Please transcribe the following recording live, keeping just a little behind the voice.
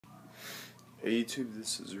Hey YouTube,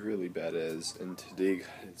 this is really bad as, and today,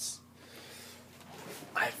 guys,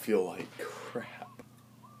 I feel like crap.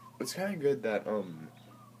 It's kind of good that, and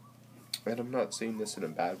I'm not saying this in a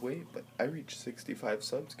bad way, but I reached 65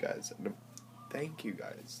 subs, guys, and thank you,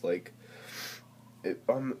 guys. Like,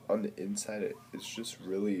 on the inside, it's just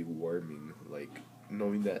really warming, like,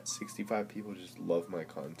 knowing that 65 people just love my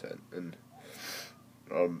content, and,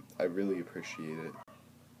 I really appreciate it.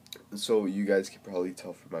 So you guys can probably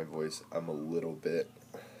tell from my voice, I'm a little bit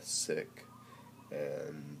sick,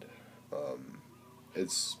 and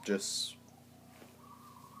it's just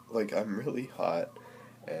like I'm really hot,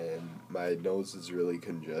 and my nose is really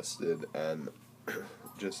congested, and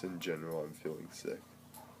just in general I'm feeling sick.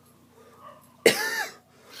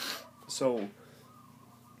 So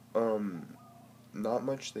not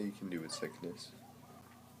much that you can do with sickness.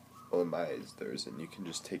 Well, in my eyes there isn't. You can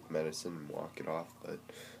just take medicine and walk it off, but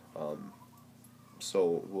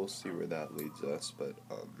so we'll see where that leads us, but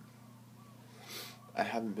I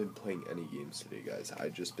haven't been playing any games today, guys.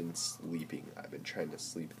 I've just been sleeping. I've been trying to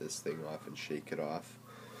sleep this thing off and shake it off.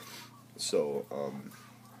 So,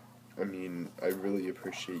 I mean, I really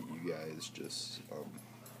appreciate you guys.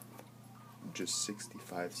 Just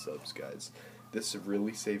 65 subs, guys. This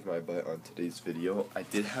really saved my butt on today's video. I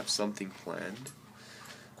did have something planned,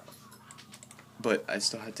 but I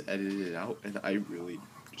still had to edit it out, and I really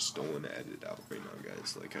just don't want to edit it out right now,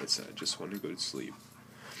 guys. Like I said, I just want to go to sleep.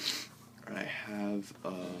 I have,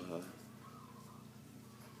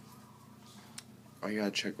 I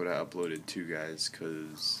gotta check what I uploaded too, guys,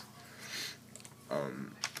 cause,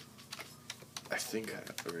 I think I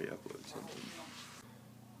already uploaded something.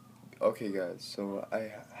 Okay, guys, so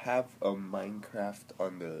I have a Minecraft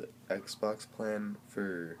on the Xbox plan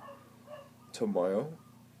for tomorrow,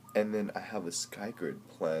 and then I have a SkyGrid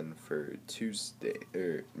plan for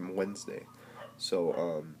Wednesday.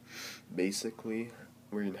 So, basically,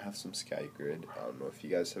 we're gonna have some SkyGrid. I don't know if you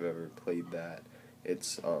guys have ever played that.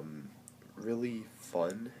 It's, really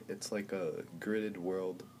fun. It's like a gridded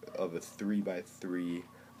world of a 3x3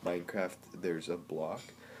 Minecraft. There's a block,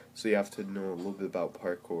 so you have to know a little bit about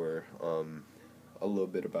parkour, a little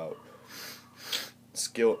bit about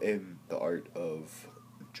skill in the art of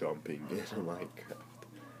jumping in Minecraft.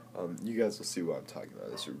 You guys will see what I'm talking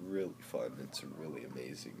about. It's really fun. It's really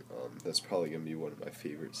amazing. That's probably gonna be one of my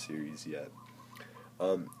favorite series yet.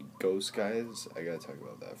 Ghost, guys, I gotta talk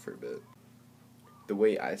about that for a bit. The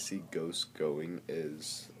way I see Ghost going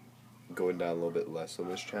is going down a little bit less on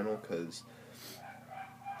this channel, because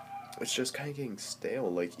it's just kind of getting stale.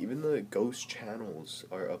 Like, even the Ghost channels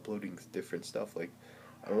are uploading different stuff. Like,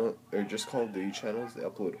 I don't know, they're just Call of Duty channels. They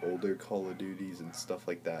upload older Call of Duties and stuff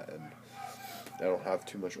like that, and I don't have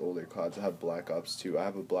too much older CODs. I have Black Ops 2. I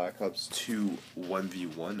have a Black Ops 2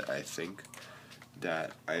 1v1, I think,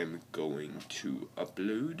 that I am going to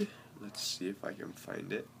upload. Let's see if I can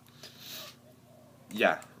find it.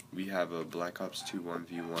 Yeah, we have a Black Ops 2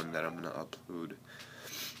 1v1 that I'm gonna upload.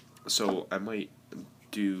 So I might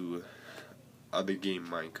do other game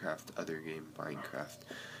Minecraft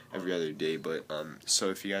every other day, but so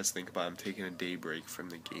if you guys think about it, I'm taking a day break from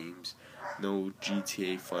the games. No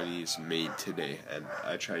GTA funnies made today, and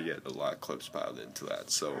I try to get a lot of clips piled into that,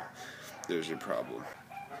 so there's your problem.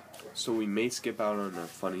 So we may skip out on our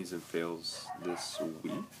funnies and fails this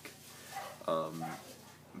week,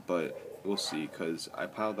 but we'll see, because I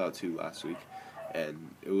piled out 2 last week,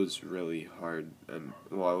 and it was really hard, and,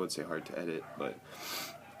 well, I would say hard to edit, but,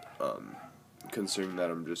 considering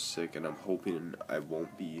that I'm just sick, and I'm hoping I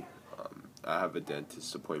won't be, I have a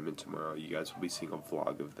dentist appointment tomorrow. You guys will be seeing a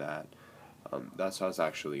vlog of that. That's what I was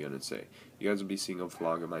actually gonna say. You guys will be seeing a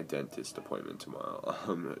vlog of my dentist appointment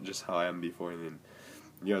tomorrow, just how I am before, and then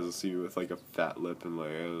you guys will see me with, like, a fat lip and,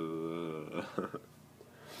 like,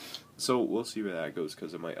 So we'll see where that goes,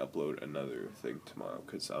 because I might upload another thing tomorrow,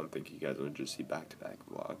 because I don't think you guys want to just see back-to-back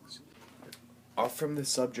vlogs. Off from the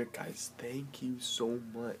subject, guys, thank you so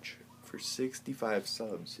much for 65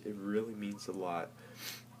 subs. It really means a lot,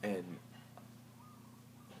 and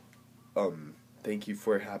thank you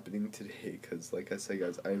for happening today, because like I said,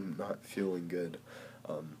 guys, I'm not feeling good,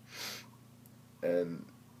 and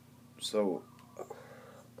so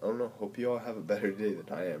I don't know, hope you all have a better day than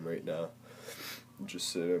I am right now. I'm just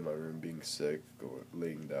sitting in my room being sick,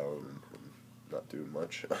 laying down, and not doing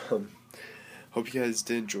much. Hope you guys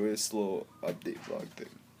did enjoy this little update vlog thing.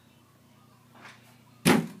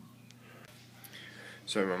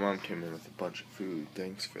 Sorry, my mom came in with a bunch of food.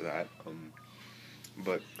 Thanks for that.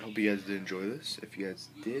 But hope you guys did enjoy this. If you guys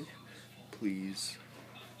did, please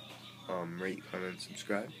rate, comment,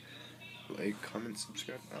 subscribe. Like, comment,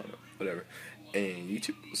 subscribe. I don't know. Whatever. And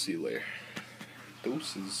YouTube, we'll see you later.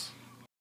 Doses.